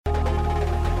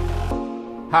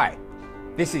Hi,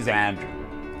 this is Andrew,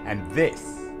 and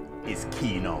this is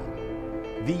Keen On,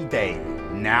 the daily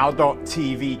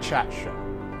now.tv chat show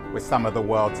with some of the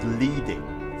world's leading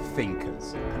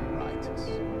thinkers and writers.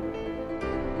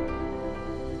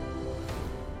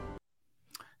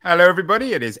 Hello,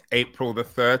 everybody. It is April the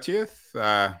 30th,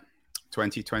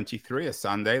 2023, a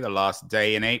Sunday, the last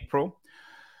day in April.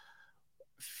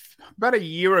 About a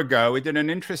year ago, we did an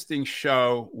interesting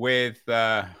show with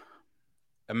a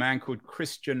man called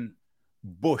Christian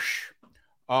Bush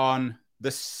on the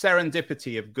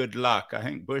serendipity of good luck. I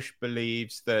think Bush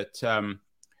believes that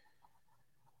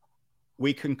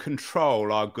we can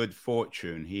control our good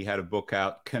fortune. He had a book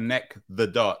out, Connect the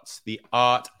Dots, the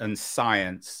art and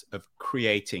science of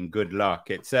creating good luck.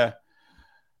 It's a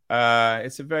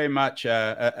very much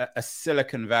a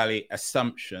Silicon Valley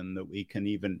assumption that we can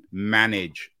even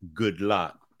manage good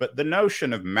luck. But the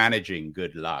notion of managing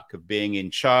good luck, of being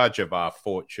in charge of our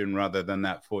fortune rather than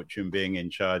that fortune being in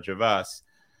charge of us,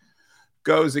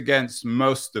 goes against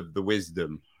most of the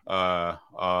wisdom of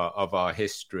our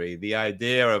history. The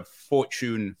idea of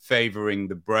fortune favoring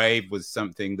the brave was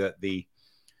something that the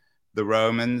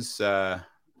Romans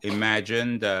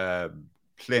imagined.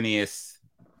 Plinius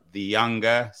the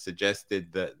Younger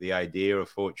suggested that the idea of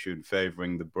fortune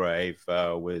favoring the brave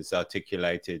was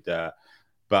articulated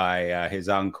by his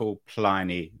uncle,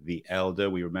 Pliny the Elder.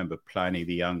 We remember Pliny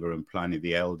the Younger and Pliny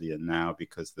the Elder now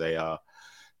because they are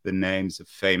the names of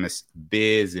famous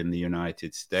beers in the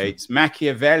United States.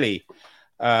 Machiavelli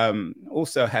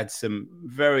also had some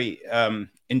very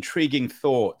intriguing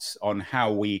thoughts on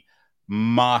how we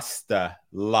master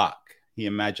luck. He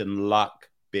imagined luck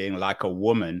being like a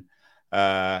woman,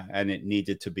 and it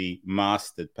needed to be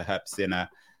mastered, perhaps in a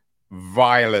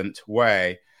violent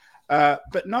way.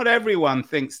 But not everyone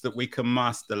thinks that we can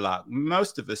master luck.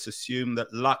 Most of us assume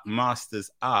that luck masters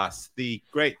us. The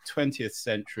great 20th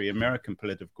century American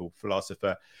political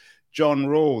philosopher John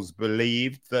Rawls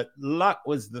believed that luck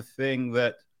was the thing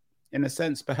that, in a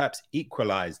sense, perhaps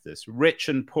equalized us. Rich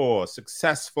and poor,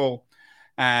 successful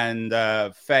and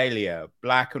failure,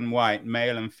 black and white,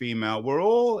 male and female, we're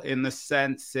all, in the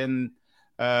sense,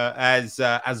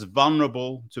 as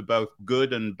vulnerable to both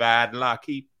good and bad luck.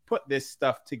 He put this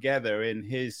stuff together in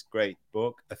his great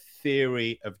book, A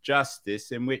Theory of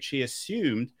Justice, in which he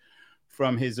assumed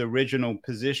from his original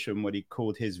position, what he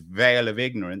called his veil of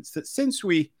ignorance, that since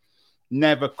we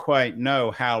never quite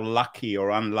know how lucky or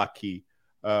unlucky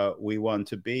we want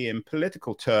to be in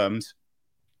political terms,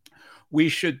 we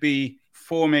should be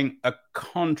forming a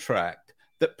contract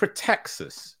that protects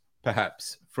us,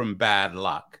 perhaps, from bad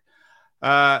luck.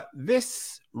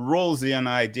 This Rawlsian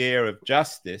idea of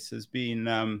justice has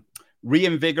been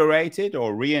reinvigorated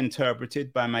or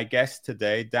reinterpreted by my guest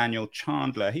today, Daniel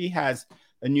Chandler. He has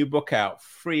a new book out,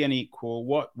 Free and Equal: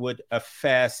 What Would a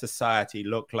Fair Society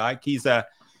Look Like? He's a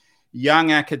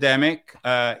young academic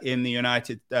in the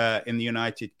United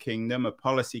Kingdom, a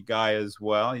policy guy as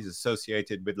well. He's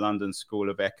associated with London School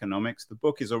of Economics. The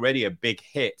book is already a big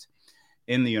hit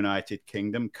in the United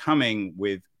Kingdom, coming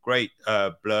with great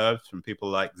blurbs from people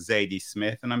like Zadie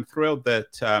Smith. And I'm thrilled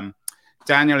that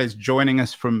Daniel is joining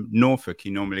us from Norfolk.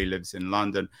 He normally lives in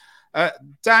London.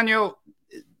 Daniel,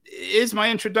 is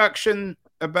my introduction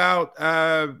about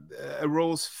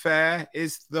Rawls fair?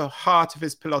 Is the heart of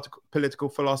his political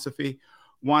philosophy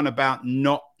one about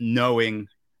not knowing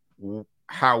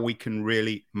how we can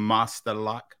really master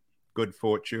luck, good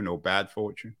fortune or bad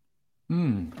fortune?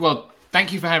 Well,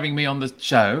 thank you for having me on the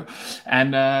show.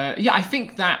 And I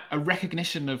think that a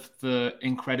recognition of the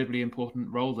incredibly important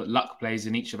role that luck plays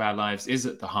in each of our lives is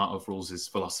at the heart of Rawls's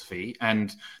philosophy.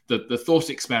 And the thought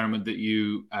experiment that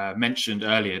you mentioned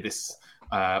earlier, this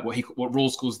what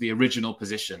Rawls calls the original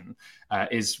position,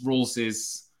 is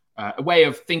Rawls's a way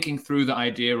of thinking through the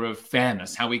idea of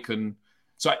fairness, how we can.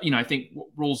 So, I think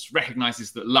Rawls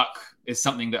recognizes that luck is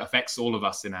something that affects all of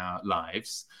us in our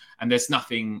lives. And there's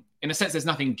nothing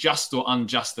just or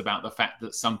unjust about the fact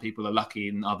that some people are lucky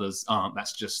and others aren't.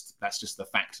 That's just the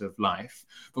fact of life.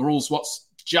 For Rawls, what's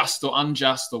just or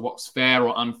unjust, or what's fair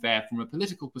or unfair from a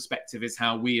political perspective, is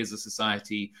how we as a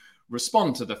society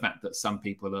respond to the fact that some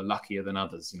people are luckier than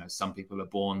others. Some people are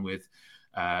born with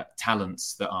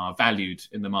talents that are valued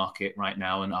in the market right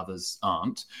now and others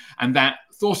aren't. And that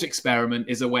thought experiment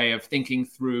is a way of thinking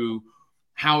through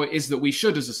how it is that we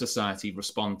should as a society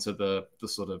respond to the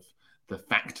sort of the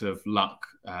fact of luck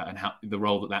and how the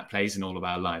role that plays in all of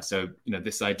our lives. So,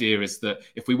 this idea is that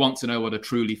if we want to know what a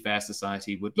truly fair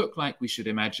society would look like, we should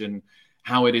imagine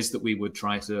how it is that we would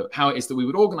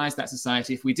organize that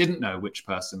society if we didn't know which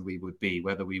person we would be,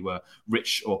 whether we were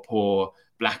rich or poor,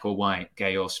 black or white,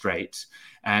 gay or straight.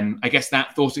 And I guess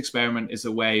that thought experiment is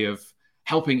a way of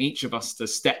helping each of us to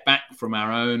step back from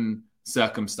our own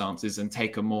circumstances and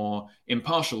take a more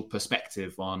impartial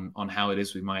perspective on how it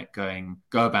is we might go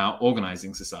about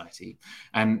organizing society.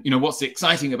 And, what's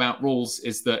exciting about Rawls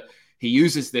is that he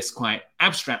uses this quite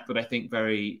abstract, but I think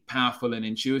very powerful and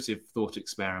intuitive thought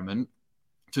experiment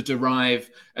to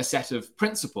derive a set of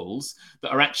principles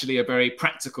that are actually a very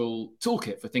practical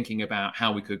toolkit for thinking about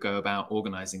how we could go about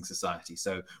organizing society.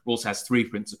 So Rawls has 3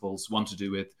 principles, one to do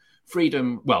with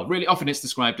freedom. Well, really often it's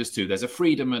described as 2. There's a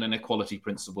freedom and an equality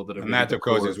principle that are and that, of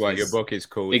course, is what your book is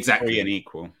called. Exactly. Free and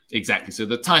Equal. Exactly. So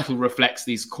the title reflects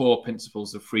these core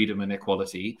principles of freedom and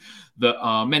equality that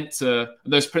are meant to,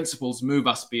 those principles move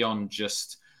us beyond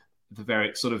just the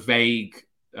very sort of vague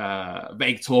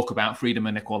talk about freedom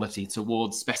and equality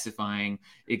towards specifying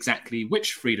exactly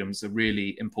which freedoms are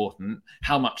really important,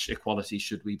 how much equality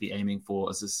should we be aiming for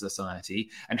as a society,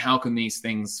 and how can these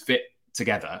things fit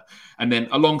together. And then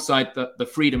alongside the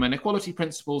freedom and equality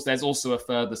principles, there's also a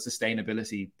further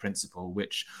sustainability principle,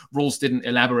 which Rawls didn't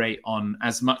elaborate on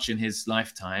as much in his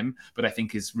lifetime, but I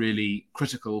think is really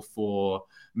critical for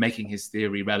making his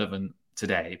theory relevant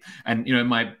today. And, in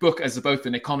my book, as both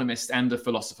an economist and a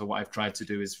philosopher, what I've tried to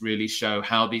do is really show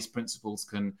how these principles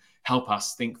can help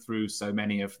us think through so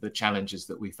many of the challenges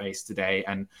that we face today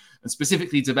and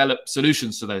specifically develop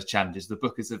solutions to those challenges. The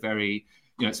book is a very,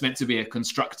 it's meant to be a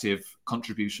constructive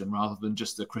contribution rather than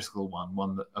just a critical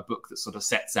one, a book that sort of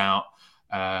sets out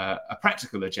a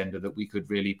practical agenda that we could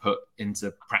really put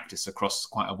into practice across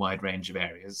quite a wide range of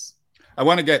areas. I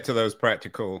want to get to those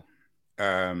practical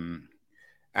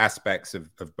aspects of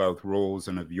both Rawls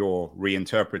and of your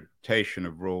reinterpretation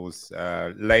of Rawls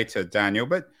later, Daniel.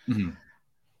 But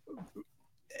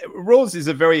Rawls is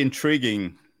a very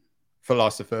intriguing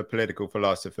philosopher, political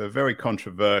philosopher, very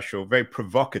controversial, very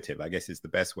provocative, I guess is the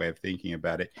best way of thinking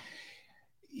about it.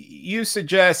 You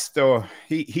suggest, or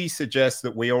he suggests,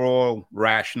 that we are all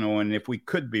rational, and if we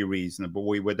could be reasonable,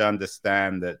 we would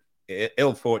understand that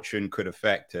ill fortune could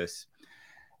affect us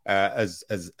as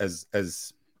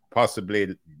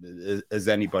possibly as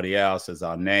anybody else, as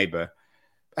our neighbor.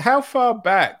 How far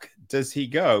back does he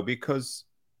go? Because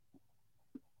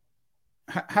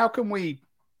how can we...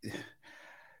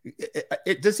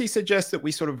 does he suggest that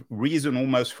we sort of reason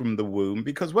almost from the womb?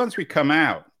 Because once we come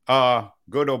out, our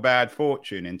good or bad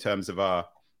fortune in terms of our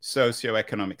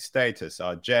socioeconomic status,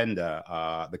 our gender,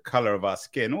 the color of our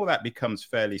skin, all that becomes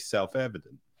fairly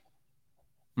self-evident.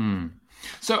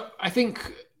 So I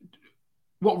think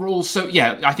what Rawls...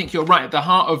 I think you're right. At the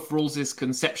heart of Rawls's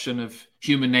conception of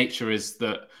human nature is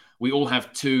that we all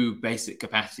have 2 basic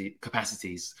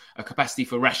capacities: a capacity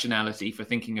for rationality, for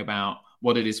thinking about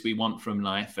what it is we want from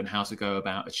life and how to go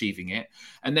about achieving it,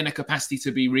 and then a capacity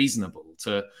to be reasonable,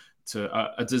 to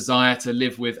a desire to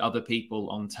live with other people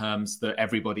on terms that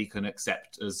everybody can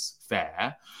accept as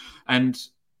fair. And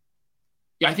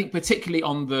I think particularly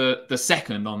on the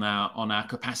second, on our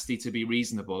capacity to be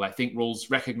reasonable, I think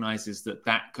Rawls recognizes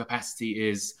that capacity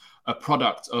is a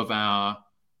product of our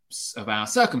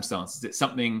circumstances. It's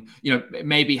something, it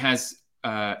maybe has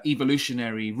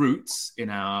evolutionary roots in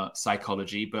our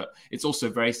psychology, but it's also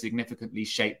very significantly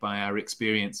shaped by our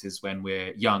experiences when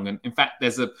we're young. And in fact,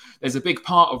 there's a big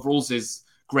part of Rawls's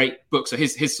great book. So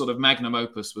his sort of magnum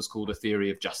opus was called A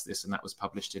Theory of Justice, and that was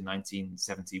published in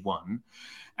 1971.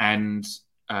 And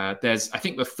I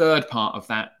think the third part of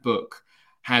that book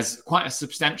has quite a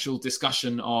substantial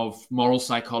discussion of moral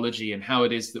psychology and how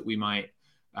it is that we might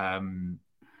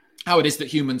how it is that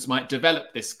humans might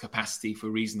develop this capacity for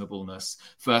reasonableness,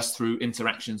 first through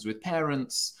interactions with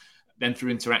parents, then through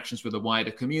interactions with a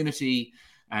wider community.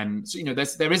 And so,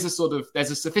 there's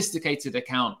a sophisticated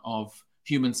account of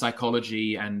human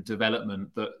psychology and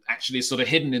development that actually is sort of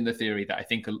hidden in the theory that I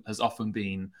think has often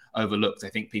been overlooked. I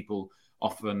think people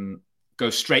often go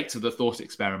straight to the thought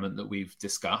experiment that we've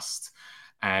discussed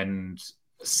and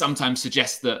sometimes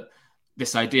suggest that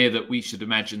this idea that we should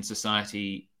imagine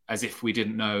society as if we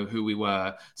didn't know who we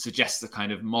were suggests a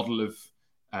kind of model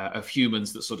of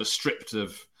humans that's sort of stripped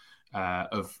of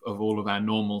all of our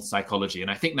normal psychology. And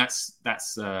I think that's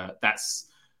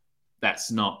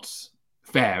not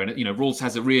fair. And Rawls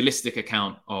has a realistic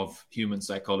account of human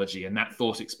psychology, and that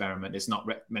thought experiment is not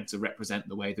meant to represent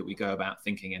the way that we go about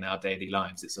thinking in our daily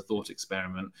lives. It's a thought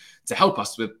experiment to help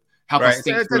us think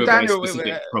through a very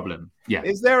specific problem. Yeah.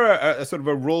 Is there a sort of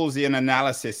a Rawlsian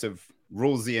analysis of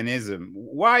Rawlsianism?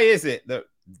 Why is it that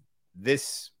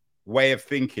this way of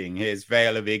thinking, his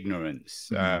veil of ignorance,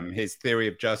 his theory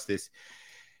of justice,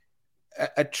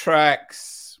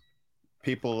 attracts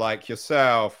people like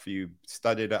yourself. You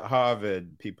studied at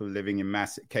Harvard, people living in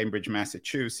Cambridge,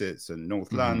 Massachusetts, and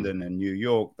North London and New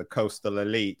York, the coastal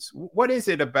elites. What is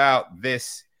it about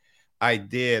this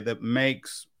idea that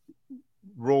makes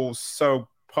rules so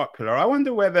popular? I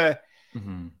wonder whether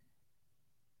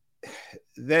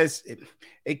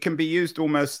it can be used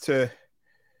almost to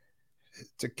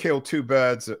kill two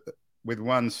birds with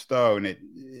one stone.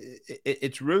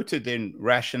 It's rooted in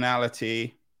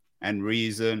rationality and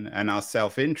reason and our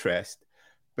self-interest,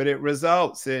 but it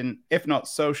results in, if not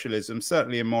socialism,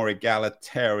 certainly a more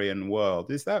egalitarian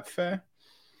world. Is that fair?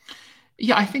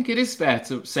 Yeah, I think it is fair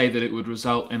to say that it would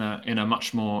result in a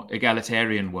much more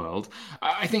egalitarian world.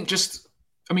 I think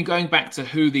going back to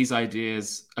who these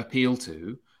ideas appeal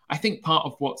to, I think part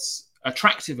of what's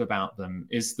attractive about them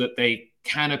is that they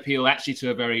can appeal actually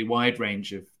to a very wide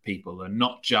range of people, and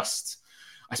not just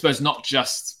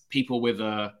people with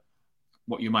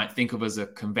what you might think of as a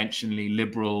conventionally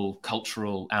liberal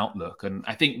cultural outlook. And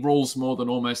I think Rawls, more than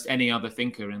almost any other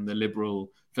thinker in the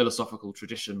liberal philosophical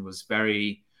tradition, was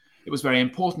very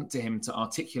important to him to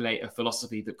articulate a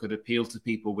philosophy that could appeal to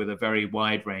people with a very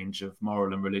wide range of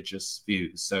moral and religious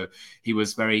views. So he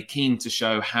was very keen to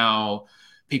show how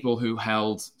people who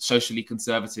held socially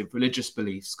conservative religious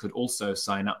beliefs could also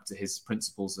sign up to his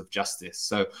principles of justice.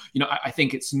 So, I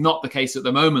think it's not the case at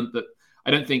the moment that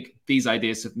I don't think these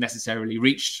ideas have necessarily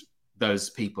reached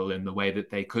those people in the way that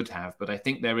they could have. But I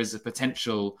think there is a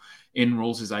potential in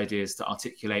Rawls's ideas to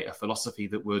articulate a philosophy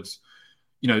that would,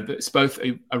 it's both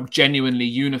a genuinely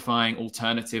unifying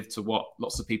alternative to what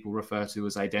lots of people refer to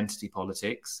as identity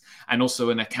politics, and also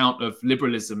an account of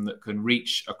liberalism that can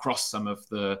reach across some of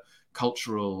the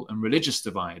cultural and religious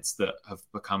divides that have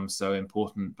become so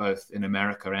important both in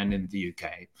America and in the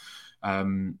UK.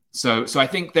 So I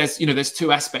think there's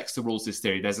two aspects to Rawls's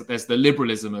theory. There's the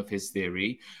liberalism of his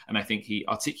theory, and I think he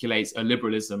articulates a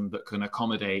liberalism that can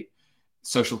accommodate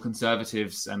social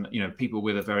conservatives and people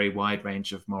with a very wide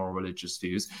range of moral religious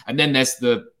views. And then there's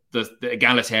the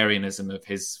egalitarianism of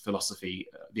his philosophy,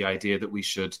 the idea that we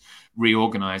should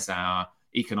reorganize our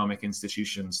economic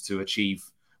institutions to achieve.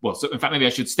 Well, so in fact, maybe I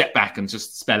should step back and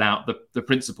just spell out the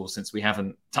principles, since we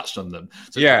haven't touched on them.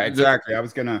 So yeah, exactly. I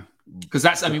was gonna, because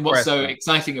that's, what's so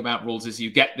exciting about Rawls is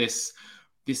you get this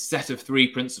set of three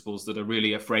principles that are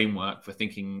really a framework for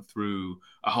thinking through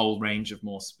a whole range of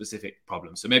more specific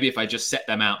problems. So maybe if I just set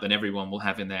them out, then everyone will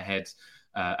have in their head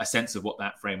a sense of what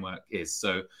that framework is.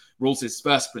 So Rawls's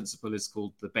first principle is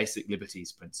called the basic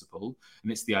liberties principle.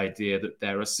 And it's the idea that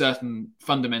there are certain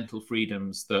fundamental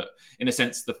freedoms that, in a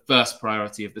sense, the first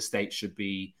priority of the state should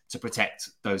be to protect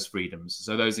those freedoms.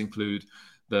 So those include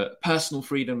the personal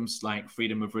freedoms like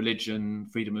freedom of religion,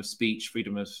 freedom of speech,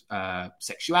 freedom of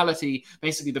sexuality,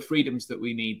 basically the freedoms that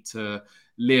we need to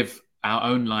live our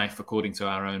own life according to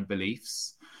our own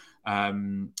beliefs.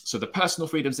 So the personal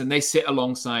freedoms, and they sit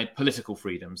alongside political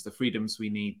freedoms, the freedoms we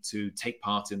need to take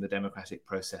part in the democratic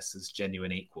process as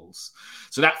genuine equals.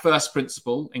 So that first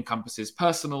principle encompasses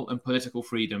personal and political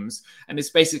freedoms, and it's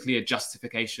basically a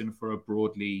justification for a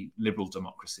broadly liberal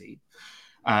democracy.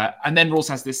 And then Rawls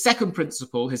has this second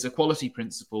principle, his equality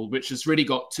principle, which has really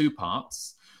got two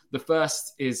parts. The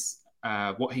first is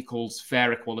what he calls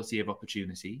fair equality of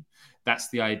opportunity. That's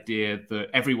the idea that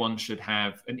everyone should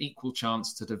have an equal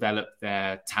chance to develop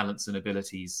their talents and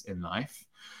abilities in life.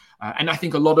 And I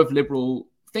think a lot of liberal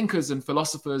thinkers and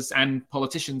philosophers and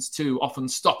politicians too often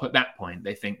stop at that point.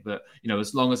 They think that,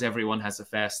 as long as everyone has a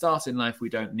fair start in life, we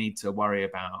don't need to worry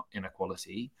about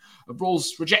inequality.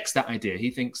 Rawls rejects that idea. He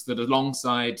thinks that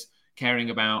alongside caring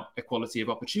about equality of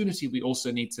opportunity, we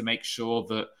also need to make sure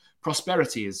that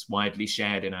prosperity is widely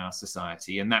shared in our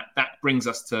society. And that brings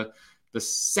us to the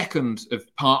second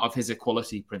part of his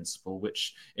equality principle,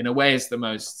 which in a way is the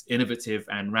most innovative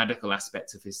and radical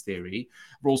aspect of his theory.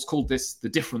 Rawls called this the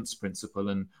difference principle.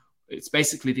 And it's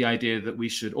basically the idea that we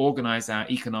should organize our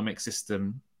economic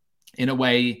system in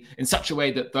such a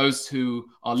way that those who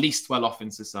are least well off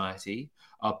in society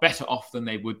are better off than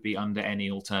they would be under any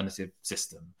alternative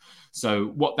system.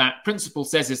 So what that principle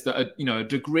says is that a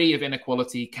degree of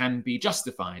inequality can be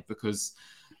justified because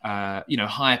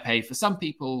higher pay for some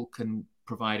people can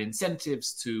provide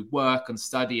incentives to work and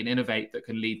study and innovate that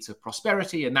can lead to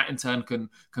prosperity, and that in turn can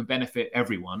benefit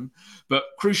everyone. But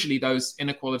crucially, those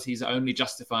inequalities are only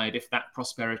justified if that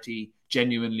prosperity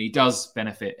genuinely does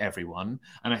benefit everyone.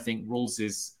 And I think Rawls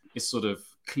is sort of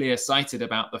clear-sighted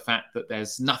about the fact that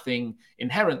there's nothing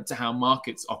inherent to how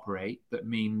markets operate that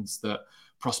means that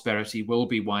prosperity will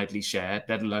be widely shared,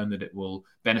 let alone that it will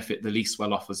benefit the least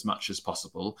well off as much as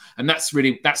possible. And that's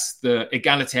the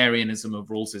egalitarianism of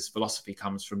Rawls's philosophy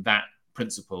comes from that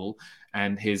principle,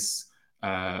 and his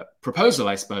proposal,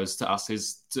 I suppose, to us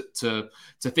is to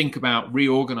think about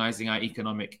reorganizing our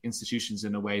economic institutions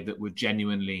in a way that would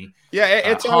genuinely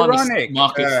it's harness ironic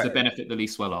markets to benefit the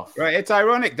least well off. Right, it's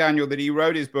ironic, Daniel, that he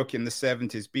wrote his book in the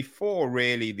 70s before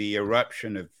really the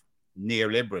eruption of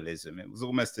neoliberalism. It was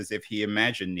almost as if he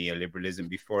imagined neoliberalism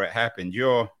before it happened.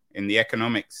 You're in the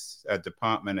economics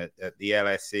department at the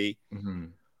LSE. Mm-hmm.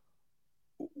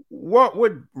 What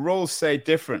would Rawls say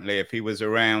differently if he was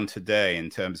around today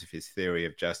in terms of his theory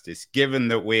of justice, given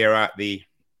that we are at the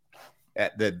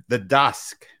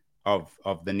dusk of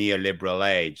the neoliberal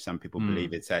age? Some people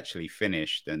believe it's actually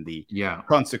finished, and the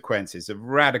consequences of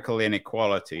radical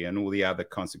inequality and all the other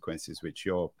consequences which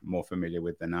you're more familiar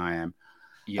with than I am.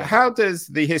 Yeah. How does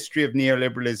the history of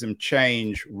neoliberalism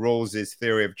change Rawls's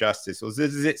theory of justice, or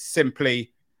does it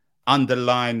simply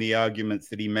underline the arguments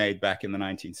that he made back in the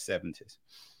 1970s?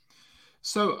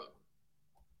 So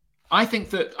I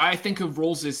think of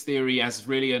Rawls's theory as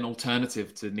really an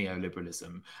alternative to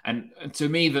neoliberalism. And to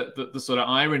me, the sort of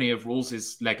irony of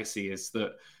Rawls's legacy is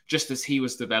that just as he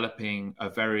was developing a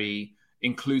very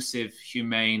inclusive,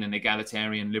 humane, and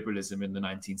egalitarian liberalism in the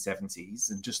 1970s,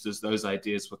 and just as those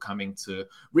ideas were coming to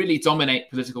really dominate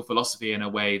political philosophy in a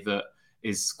way that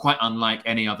is quite unlike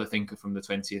any other thinker from the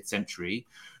 20th century,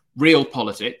 real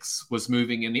politics was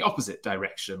moving in the opposite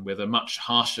direction, with a much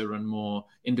harsher and more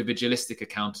individualistic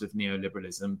account of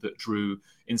neoliberalism that drew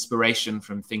inspiration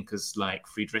from thinkers like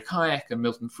Friedrich Hayek and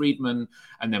Milton Friedman,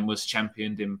 and then was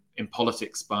championed in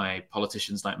politics by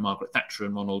politicians like Margaret Thatcher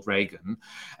and Ronald Reagan.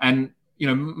 And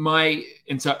my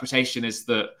interpretation is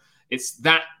that it's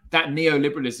that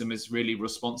neoliberalism is really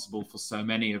responsible for so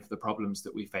many of the problems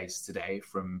that we face today,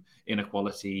 from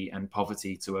inequality and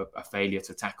poverty to a failure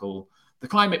to tackle the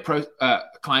climate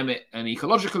and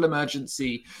ecological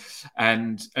emergency.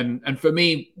 And for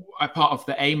me, part of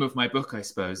the aim of my book, I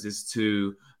suppose, is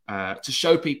to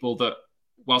show people that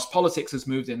whilst politics has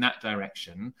moved in that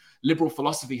direction, liberal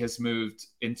philosophy has moved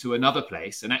into another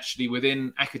place. And actually,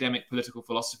 within academic political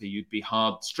philosophy, you'd be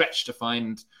hard stretched to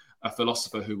find a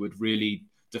philosopher who would really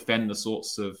defend the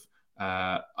sorts of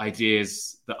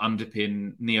ideas that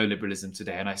underpin neoliberalism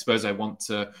today. And I suppose I want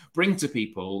to bring to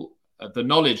people the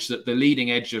knowledge that the leading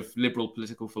edge of liberal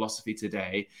political philosophy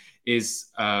today is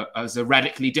as a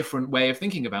radically different way of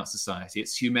thinking about society.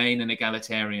 It's humane and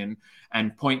egalitarian,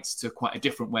 and points to quite a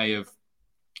different way of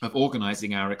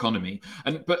organizing our economy.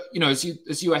 But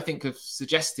as you I think have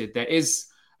suggested, there is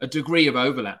a degree of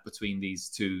overlap between these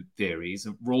two theories.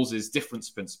 And Rawls's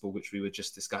difference principle, which we were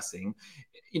just discussing,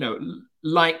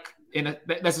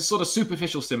 there's a sort of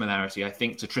superficial similarity, I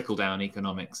think, to trickle-down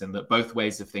economics, in that both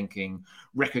ways of thinking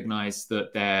recognize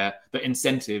that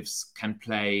incentives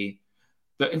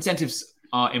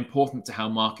are important to how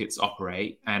markets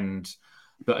operate, and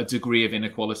that a degree of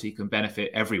inequality can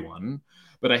benefit everyone.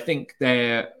 But I think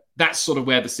that's sort of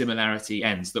where the similarity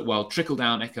ends, that while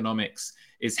trickle-down economics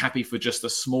is happy for just a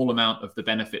small amount of the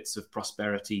benefits of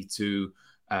prosperity to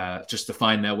just to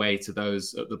find their way to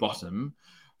those at the bottom,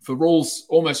 for Rawls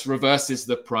almost reverses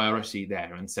the priority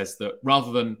there and says that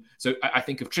rather than... So I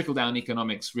think of trickle-down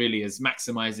economics really as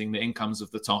maximizing the incomes of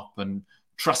the top and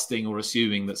trusting or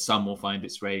assuming that some will find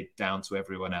its way down to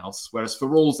everyone else. Whereas for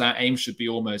Rawls, our aim should be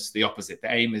almost the opposite.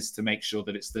 The aim is to make sure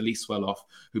that it's the least well-off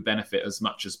who benefit as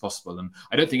much as possible. And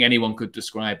I don't think anyone could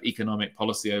describe economic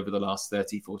policy over the last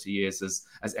 30, 40 years as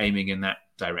aiming in that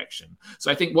direction.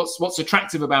 So I think what's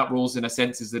attractive about Rawls, in a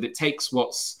sense, is that it takes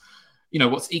what's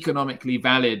economically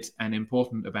valid and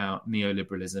important about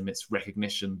neoliberalism, its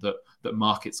recognition that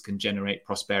markets can generate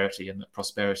prosperity and that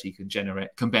prosperity can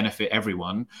benefit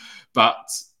everyone, but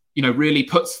really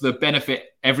puts the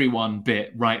benefit everyone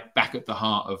bit right back at the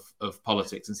heart of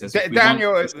politics, and says,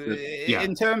 Daniel,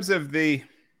 in terms of the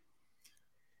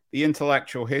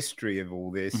intellectual history of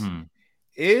all this,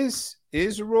 is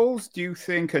Rawls, do you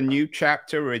think, a new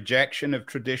chapter, rejection of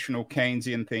traditional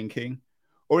Keynesian thinking?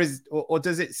 Or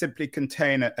does it simply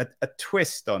contain a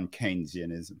twist on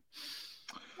Keynesianism?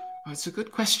 Well, it's a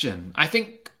good question. I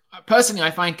think, personally,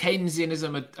 I find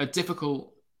Keynesianism a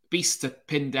difficult beast to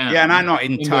pin down. Yeah, and I'm not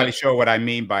entirely sure what I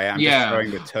mean by it. I'm just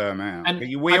throwing the term out. But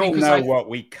we all know what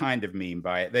we kind of mean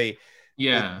by it. The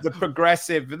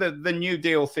progressive, the New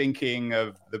Deal thinking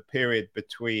of the period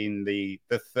between the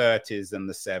 30s and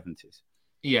the 70s.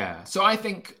 Yeah. So I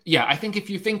think if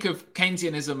you think of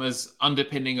Keynesianism as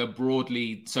underpinning a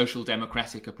broadly social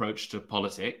democratic approach to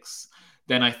politics,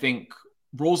 then I think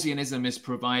Rawlsianism is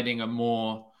providing a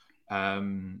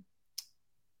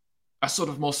sort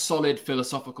of more solid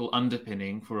philosophical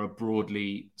underpinning for a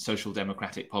broadly social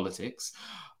democratic politics.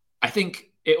 I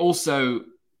think it also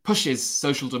pushes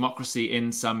social democracy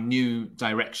in some new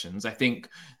directions. I think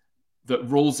that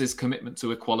Rawls's commitment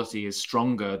to equality is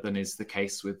stronger than is the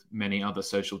case with many other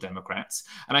social democrats.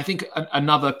 And I think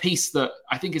another piece that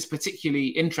I think is particularly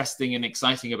interesting and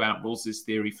exciting about Rawls's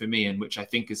theory for me, and which I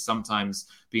think has sometimes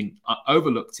been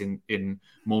overlooked in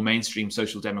more mainstream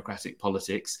social democratic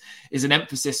politics, is an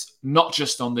emphasis not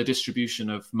just on the distribution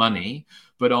of money,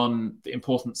 but on the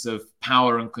importance of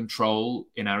power and control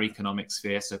in our economic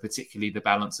sphere, so particularly the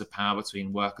balance of power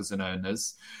between workers and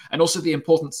owners, and also the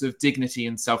importance of dignity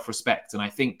and self-respect. And I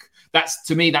think that's,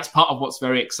 to me, that's part of what's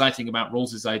very exciting about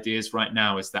Rawls's ideas right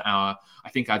now, is that I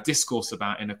think our discourse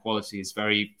about inequality is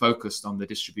very focused on the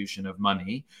distribution of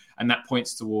money, and that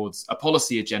points towards a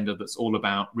policy agenda that's all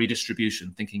about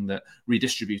redistribution, thinking that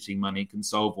redistributing money can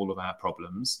solve all of our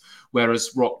problems.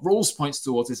 Whereas what Rawls points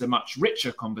towards is a much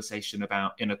richer conversation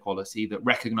about inequality that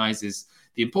recognizes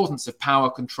the importance of power,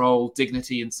 control,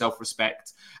 dignity, and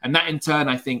self-respect. And that in turn,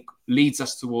 I think, leads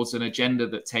us towards an agenda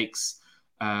that takes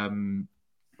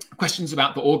questions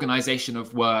about the organization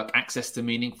of work, access to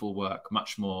meaningful work,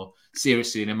 much more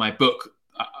seriously. And in my book,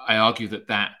 I argue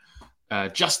that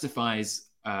justifies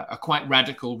a quite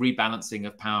radical rebalancing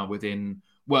of power within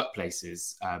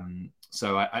workplaces.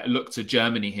 So I look to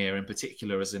Germany here in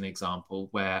particular as an example,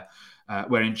 where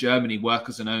in Germany,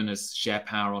 workers and owners share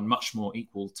power on much more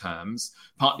equal terms,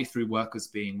 partly through workers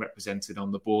being represented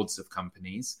on the boards of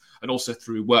companies, and also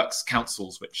through works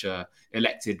councils, which are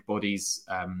elected bodies,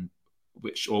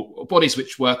 which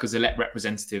workers elect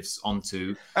representatives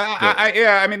onto.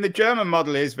 I mean, the German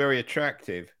model is very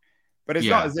attractive. But it's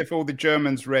not as if all the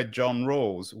Germans read John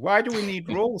Rawls. Why do we need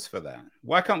Rawls for that?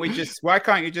 Why can't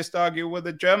you just argue, well,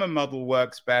 the German model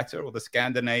works better, or the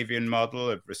Scandinavian model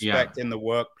of respect in the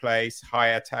workplace,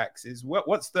 higher taxes?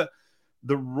 What's the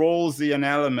Rawlsian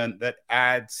element that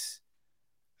adds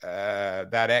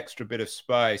that extra bit of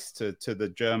spice to the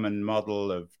German model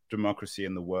of democracy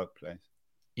in the workplace?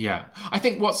 Yeah, I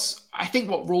think what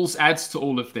Rawls adds to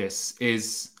all of this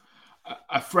is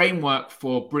a framework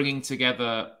for bringing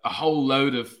together a whole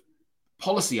load of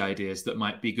policy ideas that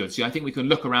might be good. So I think we can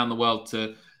look around the world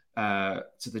to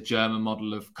the German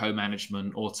model of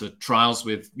co-management, or to trials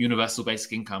with universal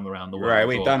basic income around the world. Right,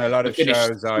 we've done a lot of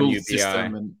shows on UBI.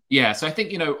 So I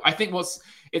think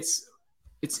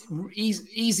it's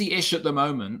easy-ish at the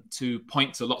moment to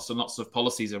point to lots and lots of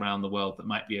policies around the world that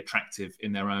might be attractive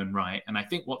in their own right. And I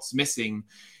think what's missing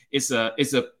is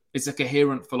a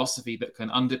coherent philosophy that can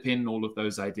underpin all of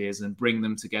those ideas and bring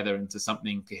them together into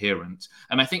something coherent.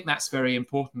 And I think that's very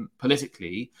important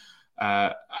politically.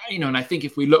 And I think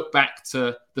if we look back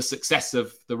to the success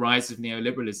of the rise of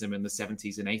neoliberalism in the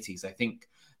 70s and 80s, I think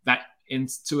that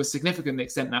to a significant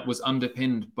extent that was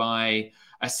underpinned by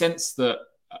a sense that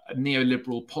a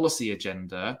neoliberal policy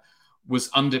agenda was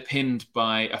underpinned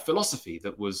by a philosophy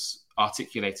that was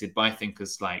articulated by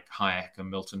thinkers like Hayek and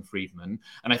Milton Friedman.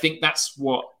 And I think that's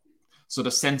what sort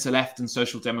of centre-left and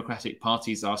social democratic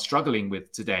parties are struggling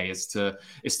with today, is to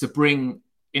bring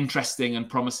interesting and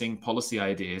promising policy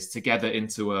ideas together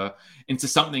into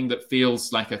something that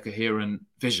feels like a coherent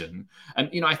vision.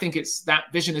 And I think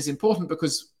that vision is important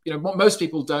because most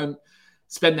people don't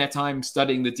spend their time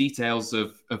studying the details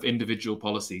of individual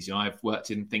policies. I've worked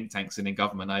in think tanks and in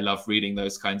government. I love reading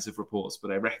those kinds of reports,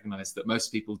 but I recognize that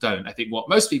most people don't. I think what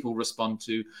most people respond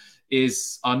to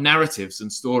are narratives and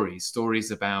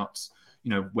stories about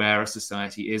where a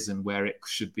society is and where it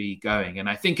should be going. And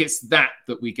I think it's that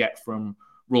we get from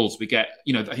Rawls. We get,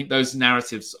 I think those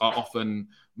narratives are often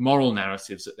moral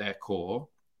narratives at their core.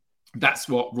 That's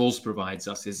what Rawls provides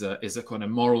us, is a kind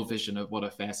of moral vision of what a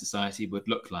fair society would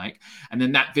look like. And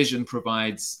then that vision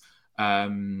provides a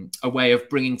way of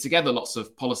bringing together lots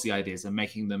of policy ideas and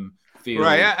making them feel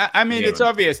right. I mean, coherent. It's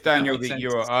obvious, Daniel, that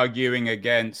you're arguing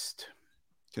against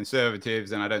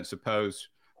conservatives, and I don't suppose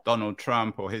Donald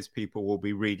Trump or his people will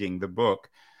be reading the book.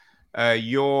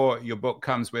 Your book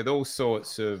comes with all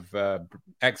sorts of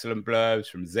excellent blurbs,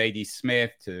 from Zadie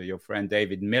Smith to your friend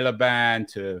David Miliband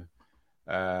to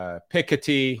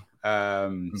Piketty,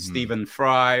 Stephen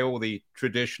Fry, all the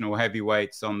traditional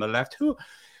heavyweights on the left. Who,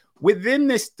 within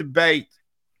this debate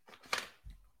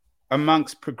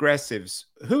amongst progressives,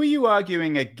 who are you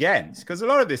arguing against? Because a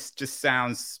lot of this just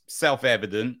sounds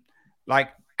self-evident, like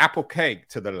apple cake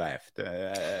to the left.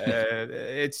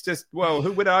 It's just, well,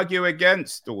 who would argue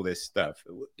against all this stuff?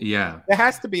 Yeah. There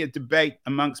has to be a debate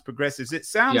amongst progressives. It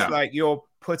sounds like you're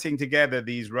putting together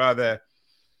these rather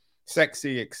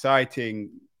sexy, exciting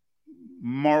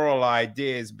moral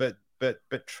ideas, but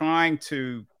trying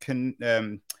to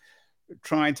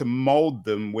mold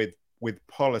them with with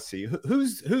policy?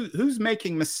 Who's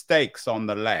making mistakes on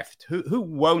the left? Who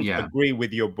won't agree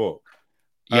with your book?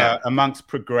 Amongst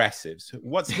progressives,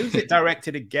 who's it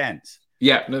directed against?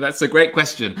 Yeah, no, that's a great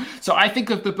question. So I think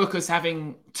of the book as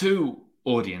having two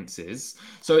audiences.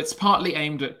 So it's partly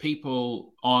aimed at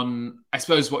people on, I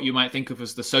suppose, what you might think of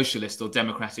as the socialist or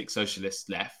democratic socialist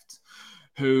left,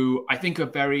 who I think are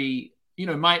very,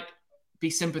 might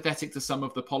be sympathetic to some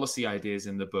of the policy ideas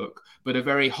in the book, but are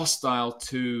very hostile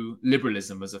to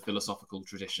liberalism as a philosophical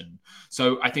tradition.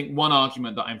 So I think one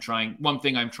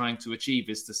thing I'm trying to achieve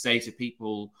is to say to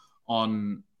people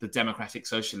on the democratic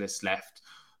socialist left,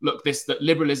 look, that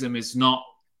liberalism is not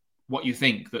what you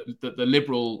think, that the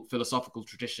liberal philosophical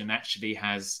tradition actually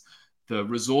has the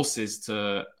resources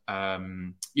to,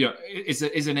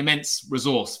 is an immense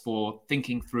resource for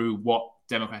thinking through what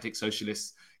democratic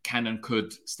socialists can and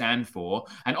could stand for,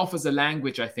 and offers a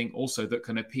language, I think, also that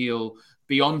can appeal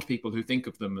beyond people who think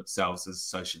of themselves as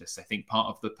socialists. I think part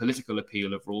of the political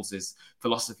appeal of Rawls's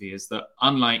philosophy is that,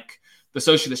 unlike the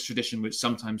socialist tradition, which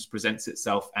sometimes presents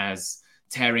itself as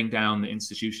tearing down the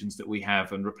institutions that we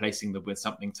have and replacing them with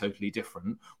something totally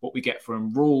different, what we get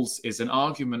from Rawls is an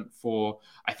argument for,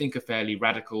 I think, a fairly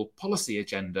radical policy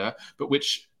agenda, but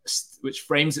which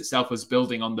frames itself as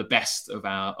building on the best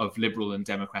of liberal and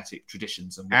democratic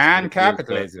traditions and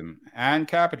capitalism.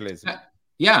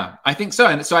 Yeah, I think so.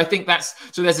 And so I think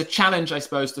there's a challenge, I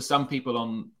suppose, to some people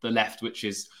on the left, which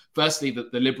is firstly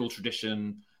that the liberal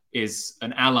tradition is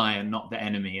an ally and not the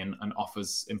enemy, and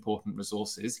offers important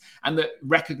resources, and that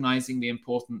recognizing the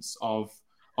importance of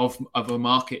a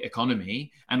market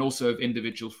economy and also of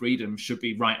individual freedom should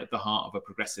be right at the heart of a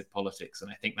progressive politics. And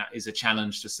I think that is a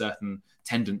challenge to certain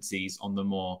tendencies on the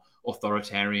more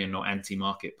authoritarian or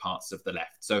anti-market parts of the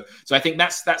left. So I think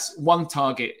that's one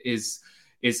target is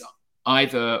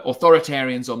either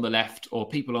authoritarians on the left or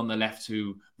people on the left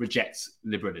who reject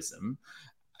liberalism.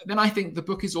 Then I think the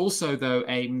book is also, though,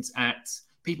 aimed at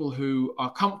people who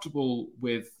are comfortable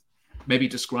with maybe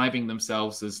describing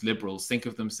themselves as liberals, think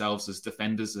of themselves as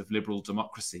defenders of liberal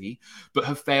democracy, but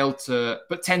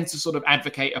tend to sort of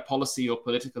advocate a policy or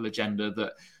political agenda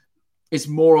that is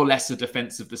more or less a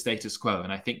defense of the status quo.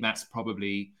 And I think that's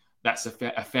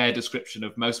a fair description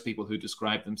of most people who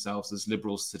describe themselves as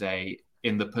liberals today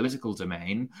in the political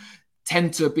domain,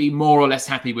 tend to be more or less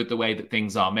happy with the way that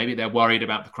things are. Maybe they're worried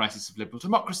about the crisis of liberal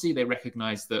democracy. They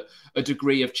recognize that a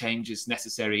degree of change is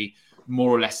necessary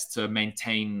more or less to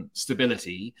maintain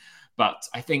stability. But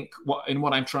I think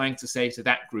what I'm trying to say to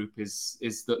that group is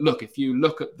that, look, if you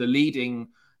look at the leading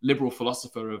liberal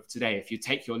philosopher of today, if you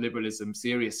take your liberalism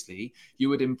seriously, you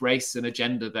would embrace an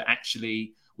agenda that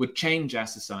actually would change our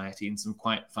society in some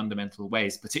quite fundamental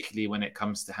ways, particularly when it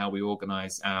comes to how we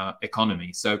organize our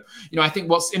economy. So, I think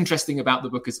what's interesting about the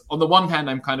book is, on the one hand,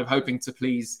 I'm kind of hoping to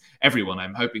please everyone.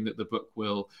 I'm hoping that the book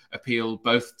will appeal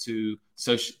both to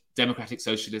democratic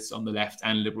socialists on the left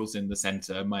and liberals in the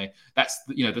center.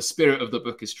 The spirit of the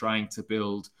book is trying to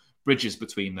build bridges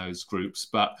between those groups.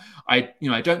 But I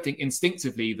don't think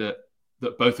instinctively that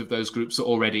both of those groups are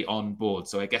already on board.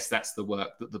 So I guess that's the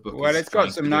work that the book is. Well, it's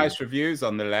got some nice reviews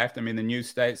on the left. I mean, the New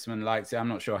Statesman likes it. I'm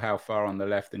not sure how far on the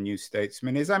left the New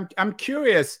Statesman is. I'm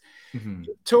curious. Mm-hmm.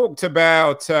 You talked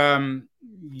about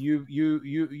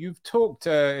you've talked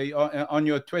on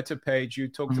your Twitter page. You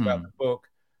talked mm-hmm. about the book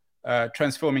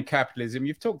Transforming Capitalism.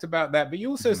 You've talked about that, but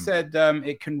you also mm-hmm. said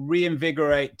it can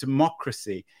reinvigorate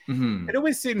democracy. Mm-hmm. It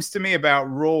always seems to me about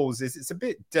Rawls is it's a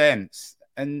bit dense,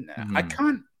 and mm-hmm. I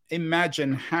can't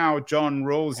imagine how John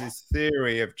Rawls's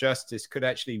theory of justice could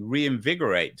actually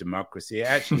reinvigorate democracy. It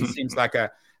actually seems like a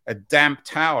damp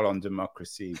towel on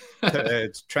democracy.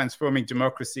 It's transforming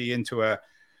democracy into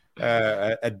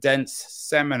a dense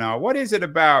seminar. What is it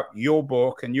about your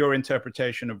book and your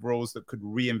interpretation of Rawls that could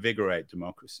reinvigorate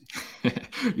democracy?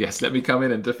 Yes, let me come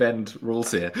in and defend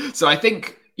Rawls here. So I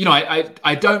think,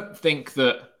 I don't think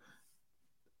that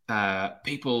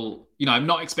people, I'm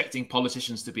not expecting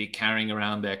politicians to be carrying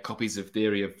around their copies of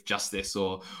Theory of Justice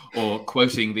or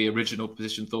quoting the original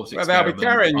position thought experiment. Well, they'll be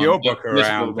carrying your book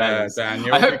around,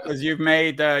 Daniel, because you've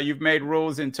made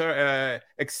Rawls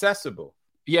accessible.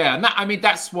 Yeah, and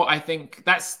that's what I think.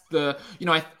 That's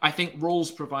I think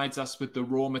Rawls provides us with the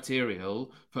raw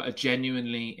material for a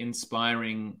genuinely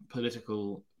inspiring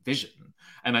political vision.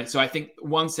 And so I think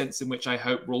one sense in which I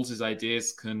hope Rawls's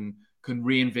ideas can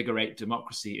reinvigorate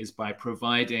democracy is by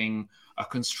providing a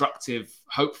constructive,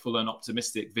 hopeful and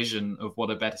optimistic vision of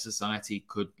what a better society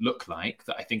could look like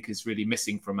that I think is really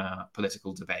missing from our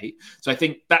political debate. So I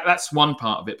think that's one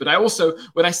part of it. But I also,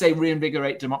 when I say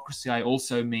reinvigorate democracy, I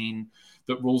also mean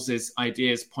that Rawls's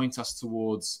ideas point us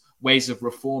towards ways of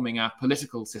reforming our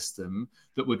political system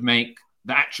that would make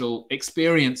the actual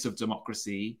experience of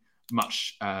democracy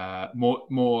much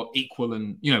more equal,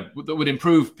 and that would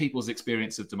improve people's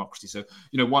experience of democracy. So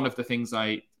one of the things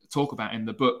I talk about in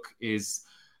the book is,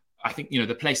 I think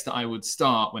the place that I would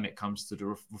start when it comes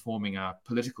to reforming our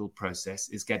political process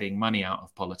is getting money out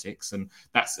of politics, and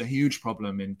that's a huge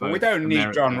problem in both. We don't need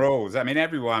America. John Rawls. I mean,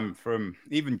 everyone from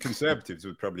even conservatives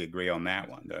would probably agree on that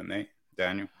one, don't they,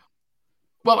 Daniel?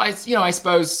 Well, I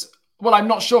suppose. Well, I'm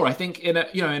not sure. I think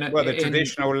the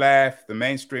traditional left, the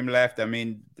mainstream left. I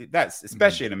mean, that's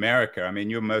especially in America. I mean,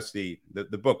 you're mostly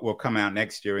the book will come out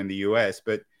next year in the US,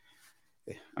 but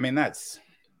I mean that's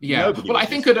Well, I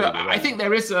think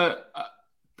there is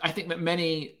I think that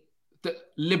many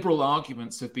liberal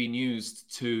arguments have been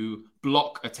used to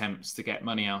block attempts to get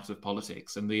money out of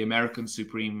politics, and the American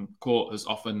Supreme Court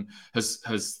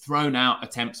has thrown out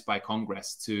attempts by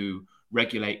Congress to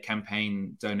regulate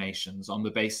campaign donations on the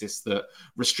basis that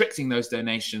restricting those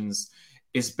donations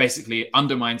is basically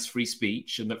undermines free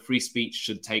speech, and that free speech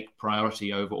should take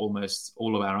priority over almost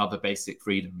all of our other basic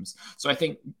freedoms. So I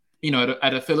think,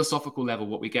 at a philosophical level,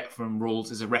 what we get from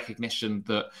Rawls is a recognition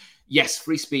that, yes,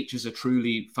 free speech is a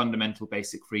truly fundamental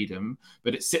basic freedom,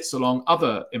 but it sits along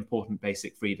other important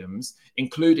basic freedoms,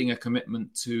 including a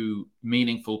commitment to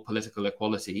meaningful political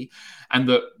equality. And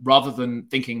that rather than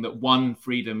thinking that one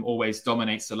freedom always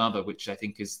dominates another, which I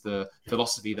think is the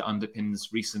philosophy that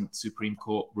underpins recent Supreme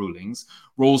Court rulings,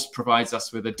 Rawls provides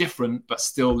us with a different but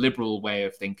still liberal way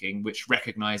of thinking, which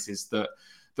recognizes that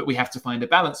we have to find a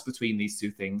balance between these two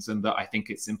things, and that I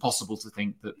think it's impossible to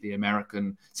think that the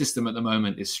American system at the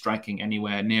moment is striking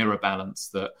anywhere near a balance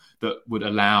that would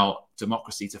allow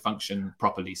democracy to function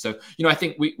properly. So, I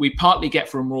think we partly get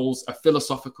from Rawls a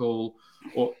philosophical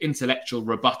or intellectual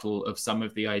rebuttal of some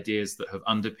of the ideas that have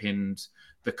underpinned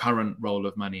the current role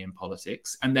of money in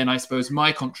politics. And then I suppose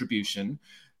my contribution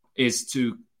is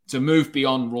to move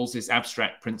beyond Rawls's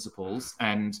abstract principles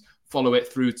and follow it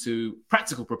through to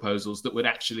practical proposals that would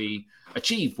actually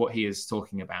achieve what he is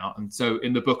talking about. And so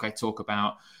in the book, I talk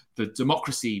about the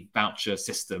democracy voucher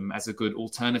system as a good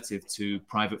alternative to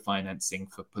private financing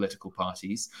for political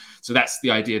parties. So that's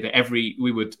the idea that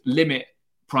we would limit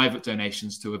private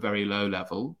donations to a very low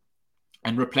level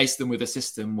and replace them with a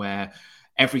system where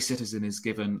every citizen is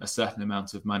given a certain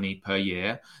amount of money per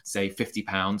year, say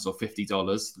 £50 or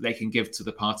 $50, they can give to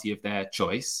the party of their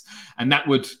choice. And that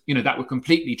would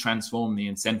completely transform the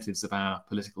incentives of our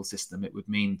political system. It would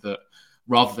mean that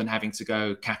rather than having to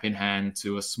go cap in hand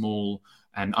to a small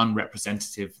and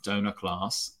unrepresentative donor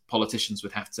class, politicians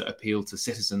would have to appeal to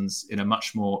citizens in a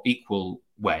much more equal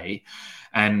way.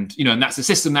 And, and that's a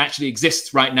system that actually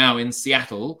exists right now in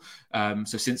Seattle.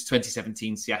 So since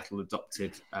 2017, Seattle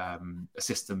adopted a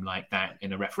system like that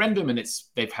in a referendum, and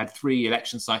they've had 3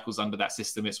 election cycles under that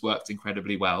system. It's worked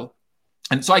incredibly well.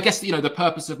 And so I guess, the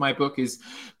purpose of my book is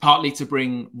partly to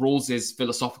bring Rawls's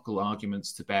philosophical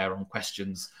arguments to bear on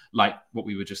questions like what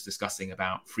we were just discussing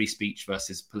about free speech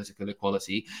versus political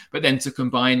equality, but then to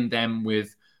combine them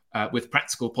with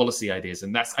practical policy ideas.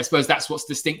 And I suppose that's what's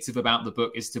distinctive about the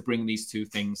book, is to bring these two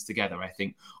things together. I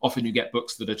think often you get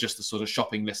books that are just a sort of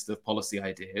shopping list of policy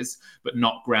ideas, but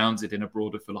not grounded in a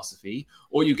broader philosophy,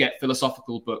 or you get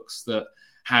philosophical books that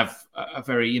have a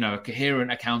very,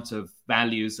 coherent account of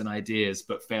values and ideas,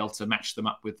 but fail to match them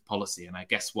up with policy. And I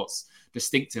guess what's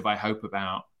distinctive, I hope,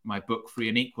 about my book, Free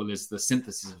and Equal, is the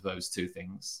synthesis of those two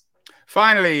things.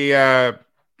 Finally,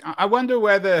 I wonder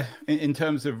whether, in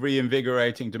terms of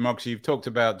reinvigorating democracy, you've talked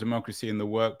about democracy in the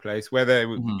workplace, whether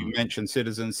you mentioned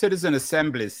citizen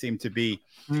assemblies seem to be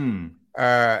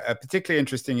a particularly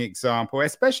interesting example,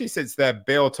 especially since they're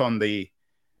built on the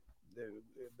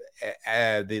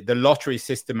lottery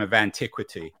system of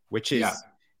antiquity, which is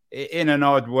in an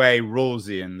odd way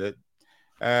Rawlsian. That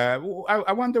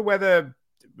I wonder whether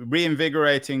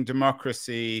reinvigorating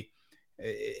democracy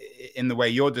in the way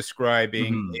you're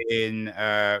describing in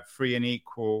Free and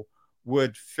Equal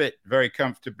would fit very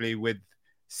comfortably with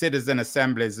citizen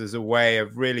assemblies as a way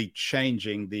of really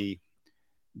changing the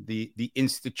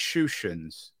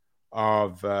institutions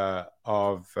of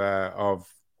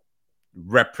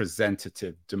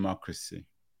representative democracy.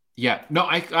 Yeah, no,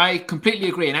 I completely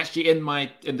agree. And actually,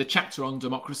 in the chapter on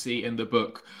democracy in the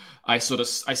book, I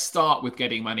start with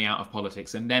getting money out of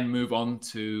politics, and then move on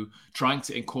to trying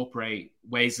to incorporate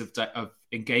ways of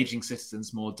engaging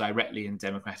citizens more directly in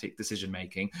democratic decision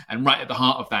making. And right at the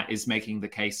heart of that is making the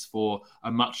case for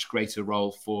a much greater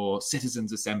role for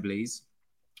citizens' assemblies,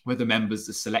 where the members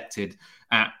are selected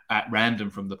at random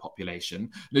from the population.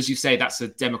 And as you say, that's a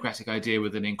democratic idea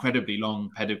with an incredibly long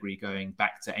pedigree going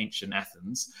back to ancient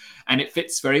Athens. And it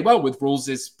fits very well with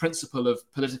Rawls's principle of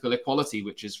political equality,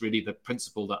 which is really the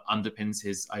principle that underpins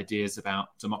his ideas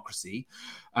about democracy.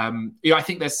 I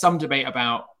think there's some debate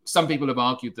about, some people have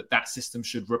argued that that system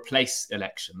should replace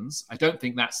elections. I don't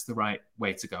think that's the right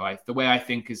way to go. The way I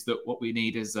think is that what we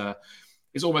need is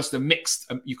almost a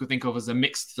mixed, you could think of as a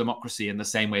mixed democracy, in the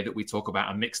same way that we talk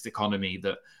about a mixed economy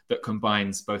that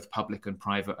combines both public and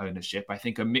private ownership. I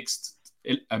think a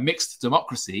mixed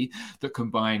democracy that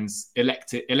combines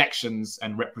elections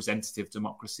and representative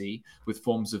democracy with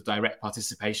forms of direct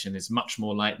participation is much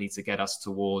more likely to get us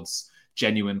towards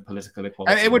genuine political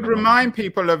equality. And it would remind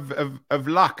people of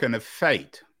luck and of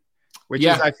fate, which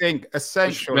is, I think,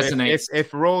 essential.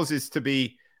 If Rawls is to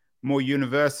be more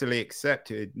universally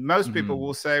accepted, most people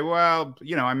will say, well,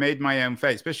 I made my own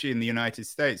fate, especially in the United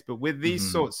States. But with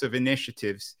these sorts of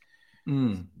initiatives,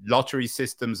 lottery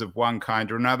systems of one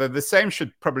kind or another, the same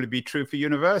should probably be true for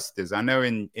universities. I know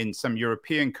in some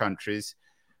European countries,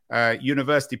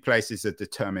 university places are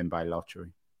determined by lottery.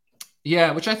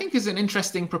 Yeah, which I think is an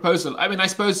interesting proposal. I mean, I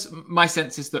suppose my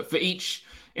sense is that for each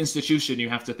institution, you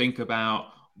have to think about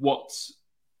what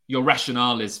your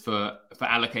rationale is for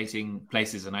allocating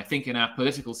places. And I think in our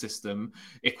political system,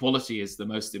 equality is the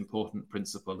most important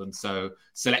principle. And so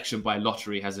selection by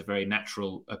lottery has a very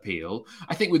natural appeal.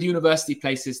 I think with university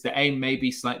places, the aim may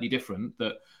be slightly different,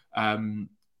 that,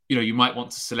 you might want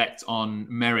to select on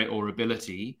merit or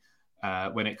ability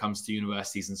when it comes to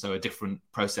universities. And so a different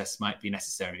process might be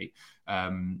necessary.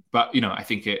 But, I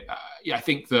think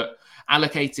that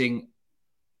allocating,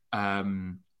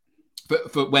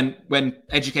 but when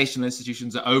educational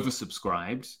institutions are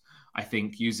oversubscribed, I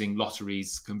think using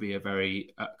lotteries can be a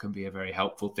very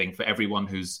helpful thing for everyone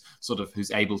who's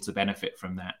able to benefit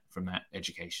from that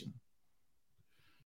education.